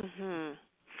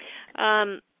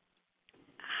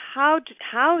 How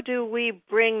do we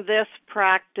bring this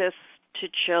practice to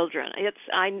children?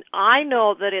 I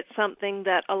know that it's something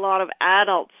that a lot of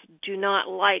adults do not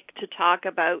like to talk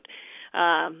about.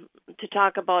 A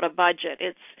budget.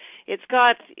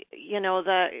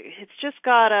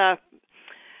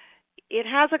 It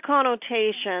has a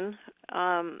connotation.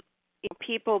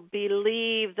 People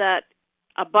believe that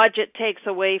a budget takes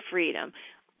away freedom.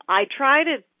 I try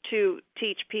to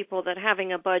teach people that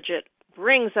having a budget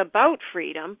brings about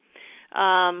freedom.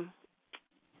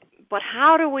 But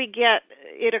how do we get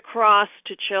it across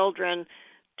to children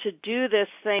to do this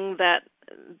thing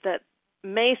that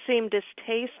may seem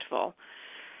distasteful?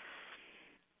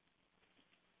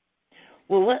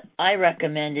 Well, what I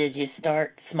recommend is you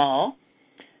start small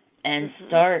and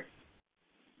start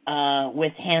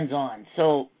with hands-on.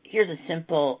 So here's a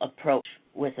simple approach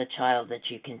with a child that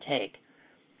you can take.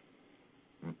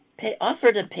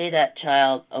 Offer to pay that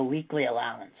child a weekly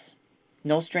allowance,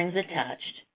 no strings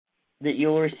attached, that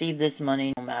you'll receive this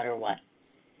money no matter what.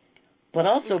 But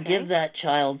also give that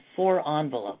child 4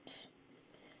 envelopes.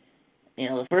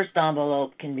 The first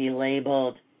envelope can be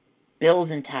labeled bills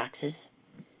and taxes.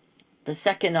 The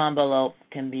second envelope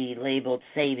can be labeled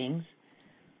savings.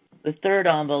 The third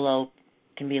envelope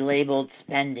can be labeled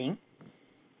spending.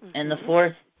 And the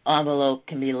fourth envelope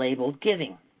can be labeled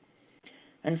giving.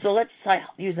 And so let's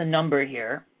use a number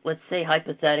here. Let's say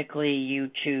hypothetically you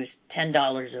choose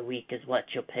 $10 a week is what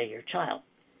you'll pay your child.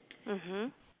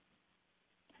 Mhm.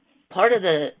 Part of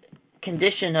the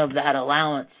condition of that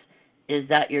allowance is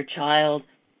that your child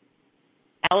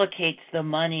allocates the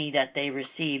money that they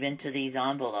receive into these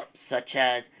envelopes, such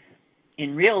as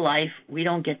in real life, we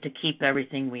don't get to keep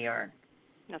everything we earn.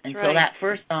 That's and right. so that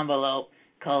first envelope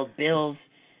called bills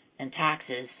and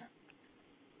taxes,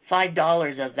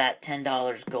 $5 of that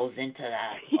 $10 goes into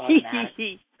that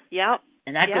automatically. Yep.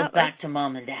 And that goes back to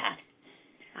mom and dad.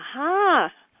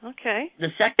 Aha. Okay. The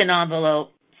second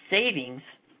envelope, savings,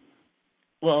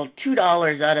 well,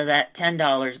 $2 out of that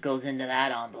 $10 goes into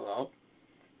that envelope.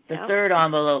 The third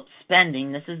envelope,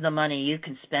 spending, this is the money you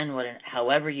can spend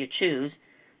however you choose.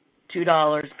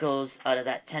 $2 goes out of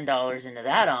that $10 into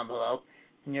that envelope,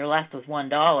 and you're left with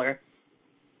 $1.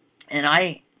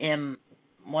 And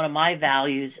one of my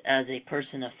values as a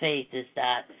person of faith is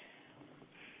that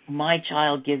my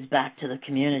child gives back to the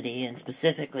community and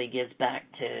specifically gives back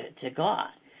to God.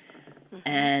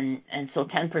 Mm-hmm. And so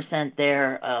 10%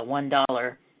 there,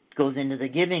 $1 goes into the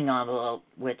giving envelope,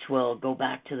 which will go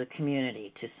back to the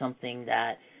community, to something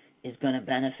that is going to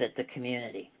benefit the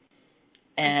community.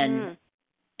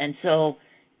 And so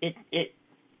it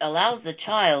allows the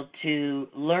child to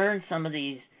learn some of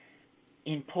these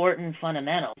important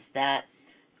fundamentals that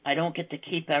I don't get to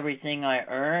keep everything I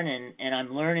earn, and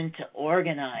I'm learning to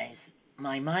organize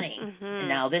my money. Mm-hmm. And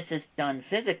now this is done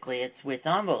physically, it's with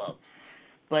envelopes,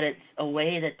 but it's a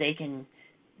way that they can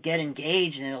get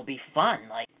engaged, and it'll be fun.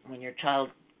 Like when your child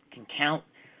can count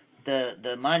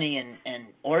the money and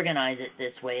organize it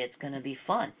this way, it's going to be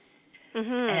fun.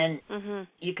 Mm-hmm. And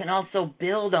you can also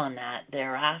build on that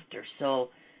thereafter. So,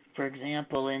 for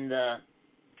example, in the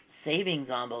savings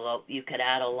envelope, you could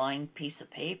add a lined piece of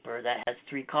paper that has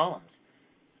 3 columns.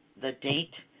 The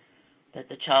date that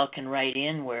the child can write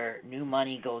in where new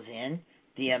money goes in,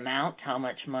 the amount, how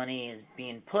much money is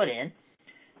being put in,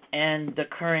 and the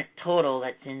current total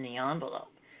that's in the envelope.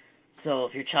 So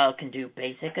if your child can do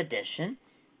basic addition,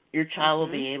 your child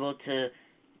will be able to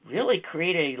really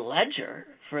create a ledger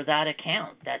for that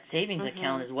account. That savings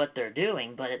account is what they're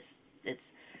doing, but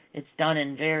it's done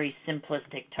in very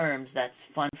simplistic terms that's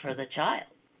fun for the child.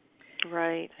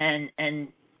 Right. And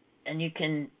you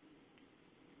can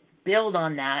build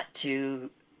on that to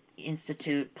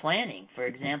institute planning. For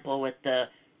example, with the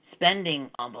spending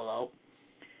envelope,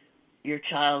 your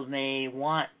child may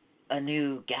want a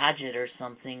new gadget or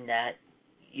something that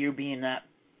you, being that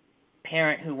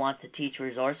parent who wants to teach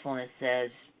resourcefulness, says,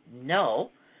 no,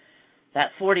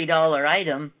 that $40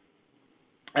 item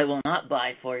I will not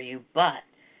buy for you, but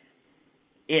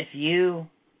if you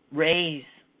raise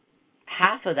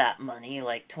half of that money,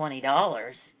 like $20,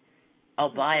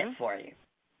 I'll buy it for you.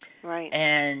 Right.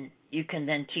 And you can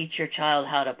then teach your child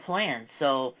how to plan.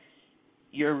 So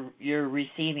you're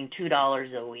receiving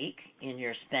 $2 a week in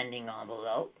your spending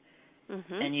envelope,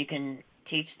 and you can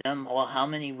teach them, well, how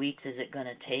many weeks is it going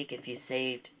to take if you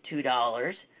saved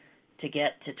 $2 to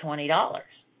get to $20?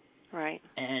 Right.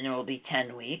 And it will be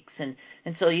 10 weeks. And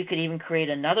so you could even create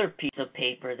another piece of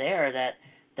paper there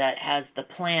that has the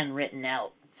plan written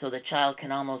out. So the child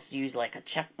can almost use like a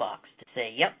checkbox to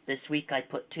say, yep, this week I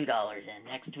put $2 in.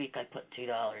 Next week I put $2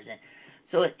 in.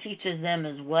 So it teaches them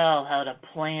as well how to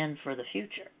plan for the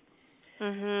future.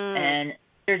 And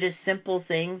they're just simple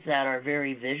things that are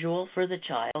very visual for the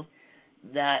child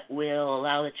that will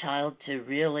allow the child to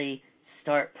really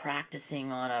start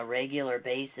practicing on a regular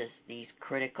basis these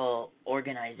critical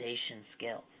organization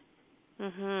skills.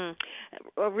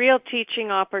 A real teaching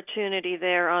opportunity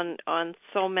there on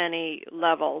so many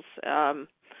levels.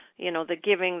 The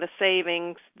giving, the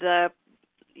savings,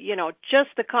 just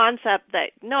the concept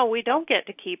that no, we don't get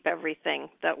to keep everything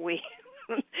that we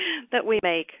that we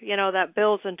make. That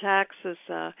bills and taxes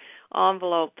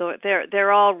envelope.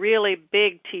 They're all really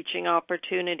big teaching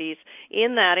opportunities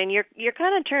in that, and you're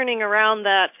kind of turning around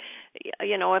that.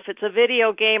 If it's a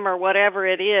video game or whatever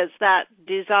it is, that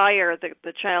desire that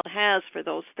the child has for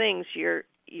those things, you're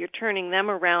turning them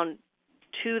around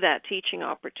to that teaching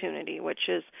opportunity, which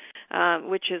is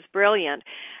brilliant.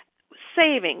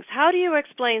 Savings. How do you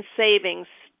explain savings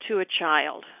to a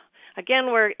child? Again,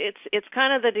 where it's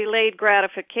kind of the delayed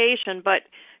gratification, but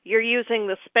you're using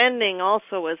the spending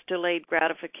also as delayed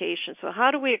gratification. So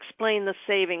how do we explain the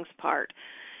savings part?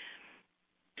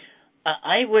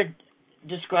 I would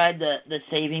describe the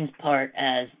savings part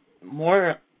as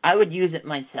more, I would use it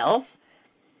myself,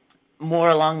 more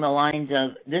along the lines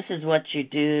of this is what you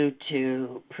do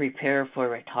to prepare for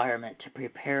retirement, to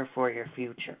prepare for your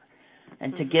future,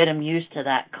 and to get them used to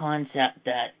that concept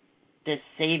that this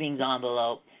savings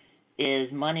envelope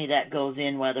is money that goes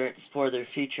in, whether it's for their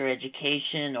future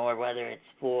education or whether it's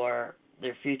for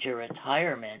their future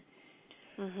retirement.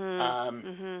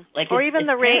 Like, or even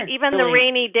the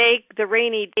rainy day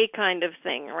kind of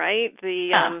thing, right?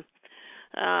 The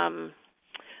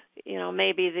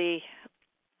maybe the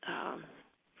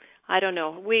I don't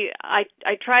know.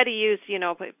 I try to use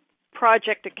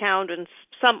project account and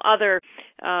some other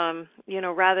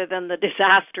rather than the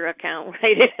disaster account,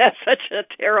 right? It has such a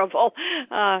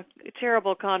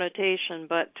terrible connotation,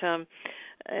 but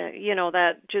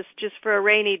that just for a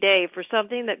rainy day, for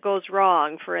something that goes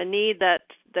wrong, for a need that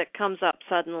comes up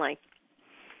suddenly.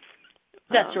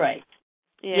 That's right.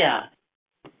 Yeah.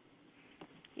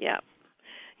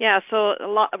 So a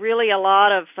lot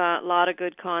of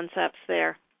good concepts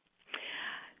there.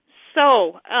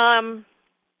 So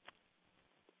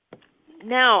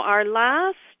now our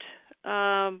last,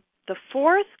 the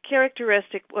fourth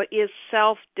characteristic is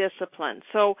self-discipline.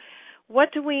 So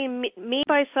what do we mean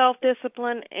by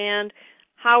self-discipline, and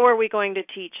how are we going to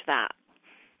teach that?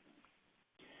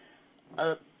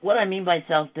 What I mean by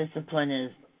self-discipline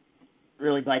is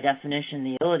really, by definition,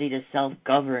 the ability to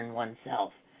self-govern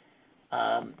oneself.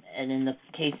 And in the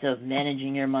case of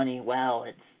managing your money well,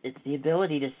 it's the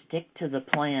ability to stick to the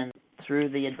plan through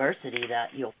the adversity that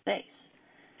you'll face.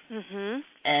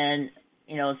 And,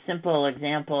 a simple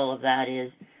example of that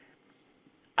is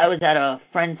I was at a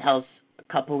friend's house a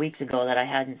couple of weeks ago that I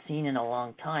hadn't seen in a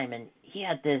long time, and he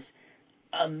had this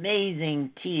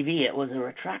amazing TV. It was a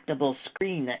retractable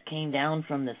screen that came down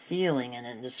from the ceiling, and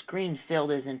then the screen filled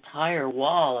his entire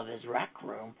wall of his rec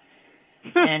room.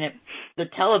 And the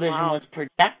television was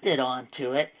projected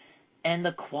onto it, and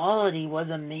the quality was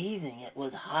amazing. It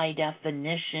was high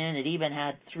definition. It even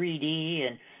had 3D,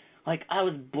 and I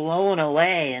was blown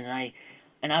away.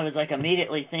 And I was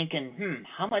immediately thinking,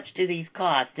 how much do these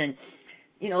cost? And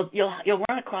you'll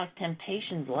run across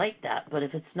temptations like that, but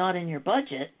if it's not in your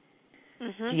budget,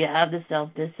 do you have the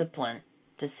self-discipline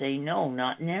to say no,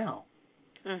 not now?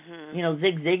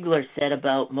 Zig Ziglar said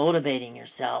about motivating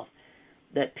yourself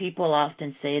that people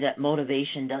often say that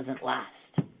motivation doesn't last.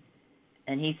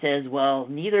 And he says, well,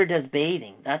 neither does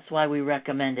bathing. That's why we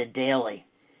recommend it daily.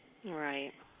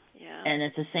 Right, yeah. And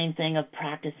it's the same thing of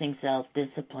practicing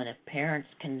self-discipline. If parents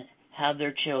can have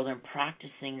their children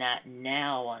practicing that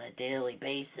now on a daily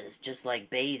basis, just like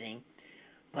bathing,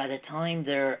 by the time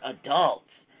they're adults,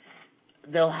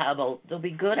 they'll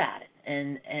be good at it.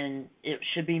 And it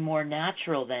should be more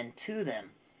natural then to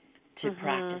them to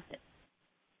practice it.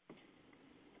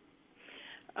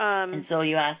 And so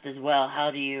you asked as well, how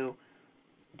do you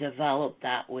develop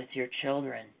that with your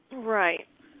children? Right.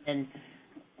 And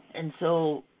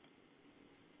so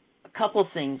a couple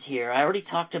things here. I already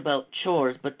talked about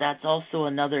chores, but that's also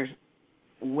another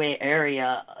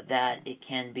area that it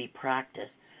can be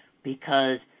practiced,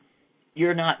 because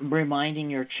you're not reminding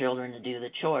your children to do the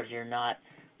chores. You're not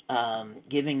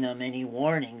giving them any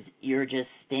warnings. You're just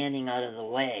standing out of the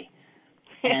way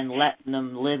and letting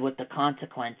them live with the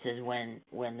consequences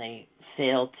when they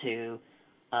fail to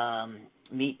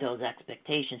meet those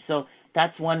expectations. So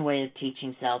that's one way of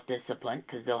teaching self-discipline,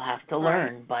 because they'll have to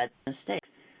learn by the mistakes.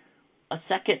 A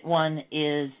second one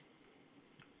is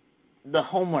the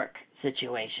homework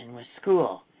situation with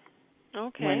school.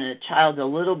 Okay. When a child's a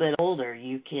little bit older,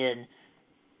 you can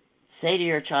say to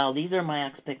your child, these are my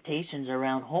expectations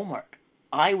around homework.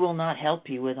 I will not help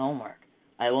you with homework.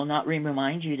 I will not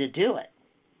remind you to do it.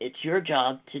 It's your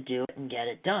job to do it and get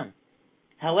it done.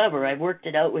 However, I've worked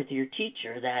it out with your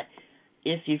teacher that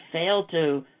if you fail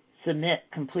to submit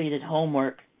completed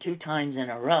homework 2 times in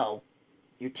a row,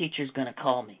 your teacher's going to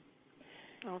call me.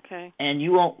 Okay. And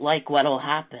you won't like what will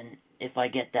happen if I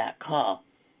get that call.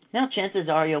 Now, chances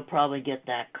are you'll probably get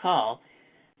that call,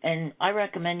 and I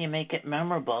recommend you make it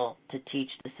memorable to teach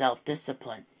the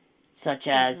self-discipline, such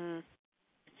as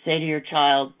say to your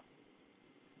child,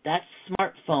 that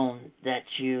smartphone that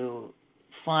you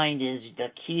find is the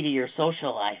key to your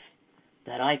social life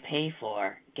that I pay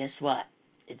for, guess what?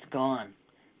 It's gone.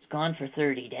 It's gone for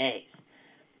 30 days.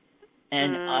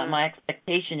 And my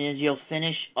expectation is you'll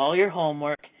finish all your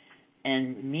homework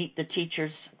and meet the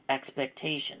teacher's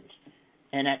expectations.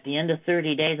 And at the end of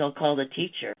 30 days, I'll call the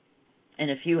teacher. And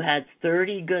if you had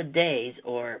 30 good days,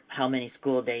 or how many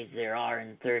school days there are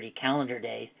in 30 calendar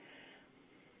days,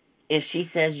 if she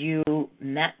says you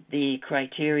met the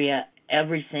criteria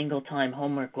every single time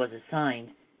homework was assigned,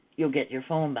 you'll get your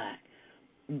phone back.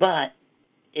 But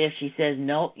if she says,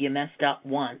 nope, you messed up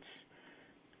once,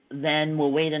 then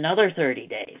we'll wait another 30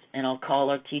 days, and I'll call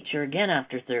our teacher again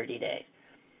after 30 days.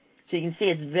 So you can see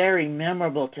it's very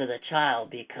memorable to the child,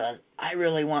 because I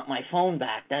really want my phone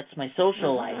back. That's my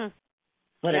social life.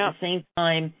 But at the same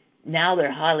time, now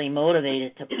they're highly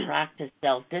motivated to practice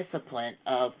self-discipline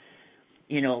of,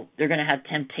 they're going to have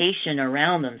temptation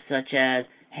around them, such as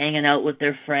hanging out with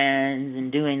their friends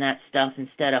and doing that stuff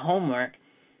instead of homework.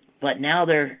 But now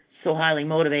they're so highly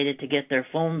motivated to get their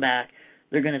phone back,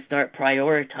 they're going to start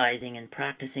prioritizing and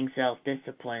practicing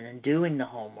self-discipline and doing the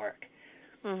homework.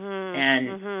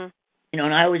 And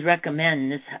I always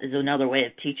recommend, this is another way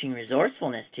of teaching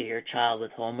resourcefulness to your child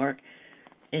with homework,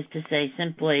 is to say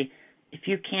simply, if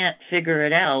you can't figure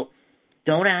it out,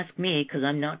 don't ask me because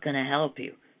I'm not going to help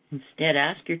you. Instead,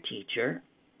 ask your teacher,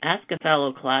 ask a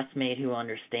fellow classmate who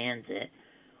understands it,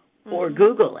 or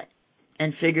Google it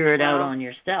and figure it out on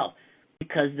yourself.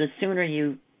 Because the sooner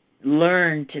you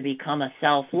learn to become a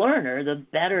self-learner, the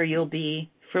better you'll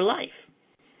be for life.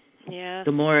 Yeah.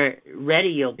 The more ready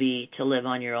you'll be to live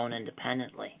on your own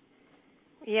independently.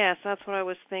 Yes, that's what I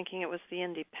was thinking. It was the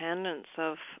independence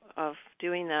of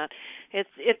doing that.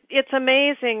 It's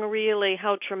amazing, really,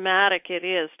 how traumatic it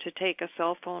is to take a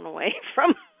cell phone away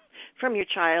from your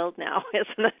child now,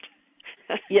 isn't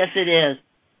it? Yes, it is.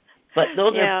 But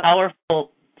those are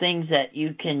powerful things that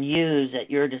you can use at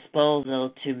your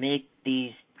disposal to make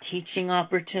these teaching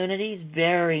opportunities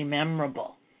very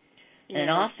memorable. And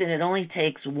often it only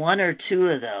takes one or two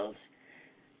of those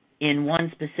in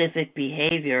one specific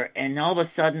behavior, and all of a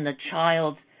sudden the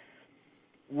child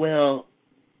will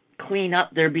clean up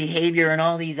their behavior in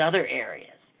all these other areas.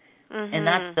 And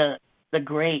that's the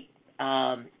great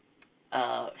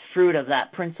fruit of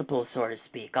that principle, so to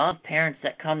speak. I'll have parents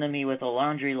that come to me with a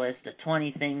laundry list of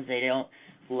 20 things they don't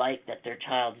like that their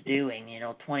child's doing,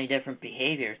 20 different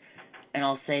behaviors. And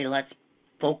I'll say, let's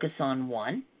focus on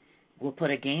one. We'll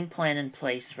put a game plan in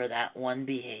place for that one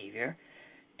behavior.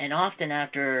 And often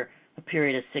after a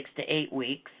period of 6 to 8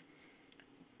 weeks,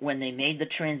 when they made the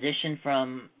transition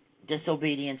from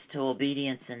disobedience to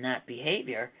obedience in that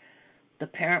behavior, the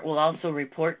parent will also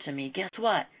report to me, guess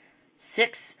what? 6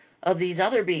 of these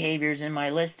other behaviors in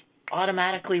my list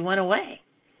automatically went away.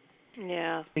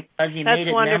 Yeah. Because you made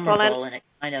it memorable and it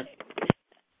kind of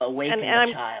awakened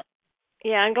the child.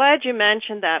 Yeah, I'm glad you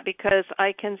mentioned that because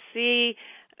I can see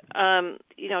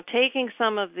taking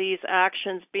some of these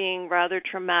actions being rather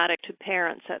traumatic to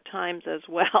parents at times as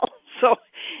well. So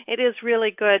it is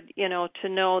really good, to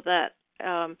know that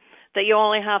that you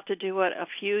only have to do it a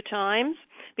few times,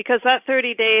 because that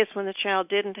 30 days when the child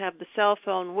didn't have the cell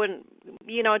phone wouldn't,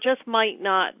 just might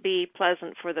not be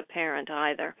pleasant for the parent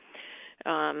either.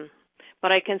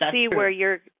 But I can see where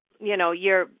you're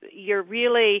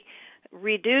really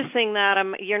reducing that.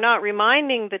 You're not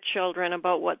reminding the children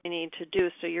about what they need to do,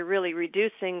 so you're really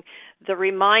reducing the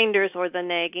reminders or the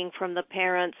nagging from the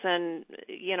parents and,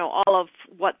 all of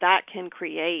what that can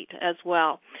create as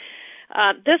well.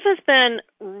 This has been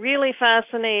really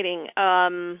fascinating.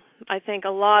 I think a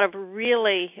lot of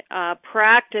really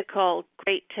practical,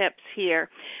 great tips here.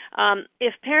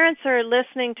 If parents are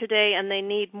listening today and they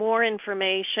need more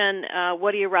information,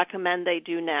 what do you recommend they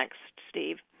do next,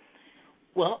 Steve?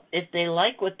 Well, if they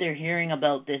like what they're hearing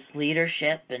about this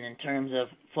leadership and in terms of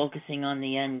focusing on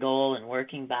the end goal and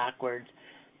working backwards,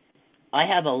 I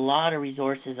have a lot of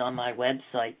resources on my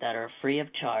website that are free of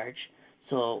charge.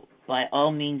 So by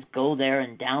all means, go there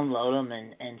and download them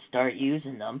and start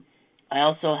using them. I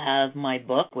also have my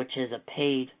book, which is a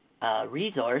paid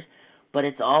resource, but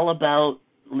it's all about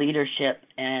leadership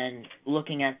and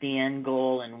looking at the end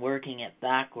goal and working it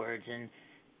backwards.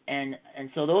 And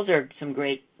so those are some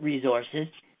great resources.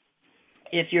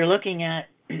 If you're looking at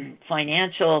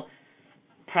financial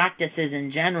practices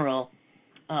in general,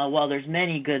 well, there's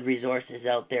many good resources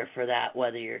out there for that,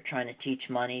 whether you're trying to teach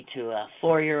money to a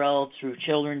 4-year-old through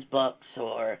children's books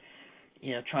or,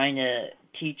 trying to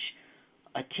teach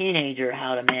a teenager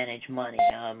how to manage money.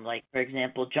 Like, for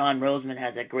example, John Roseman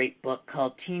has a great book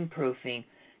called Teen Proofing,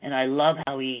 and I love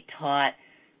how he taught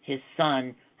his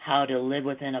son how to live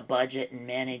within a budget and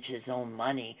manage his own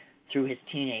money through his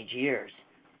teenage years.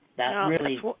 That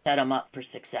really set him up for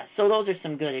success. So those are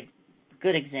some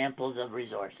good examples of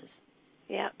resources.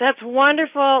 Yeah, that's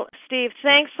wonderful, Steve.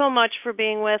 Thanks so much for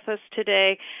being with us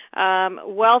today.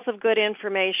 Wealth of good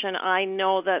information. I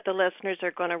know that the listeners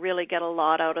are going to really get a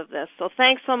lot out of this. So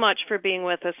thanks so much for being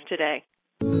with us today.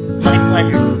 My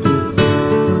pleasure.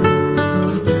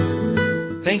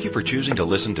 Thank you for choosing to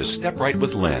listen to Step Right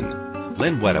with Lynn.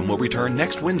 Lynn Wedham will return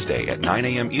next Wednesday at 9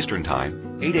 a.m. Eastern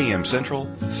Time, 8 a.m. Central,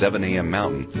 7 a.m.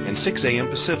 Mountain, and 6 a.m.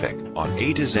 Pacific on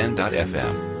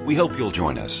A2Zen.fm. We hope you'll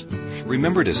join us.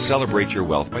 Remember to celebrate your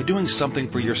wealth by doing something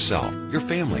for yourself, your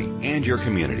family, and your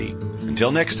community.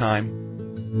 Until next time.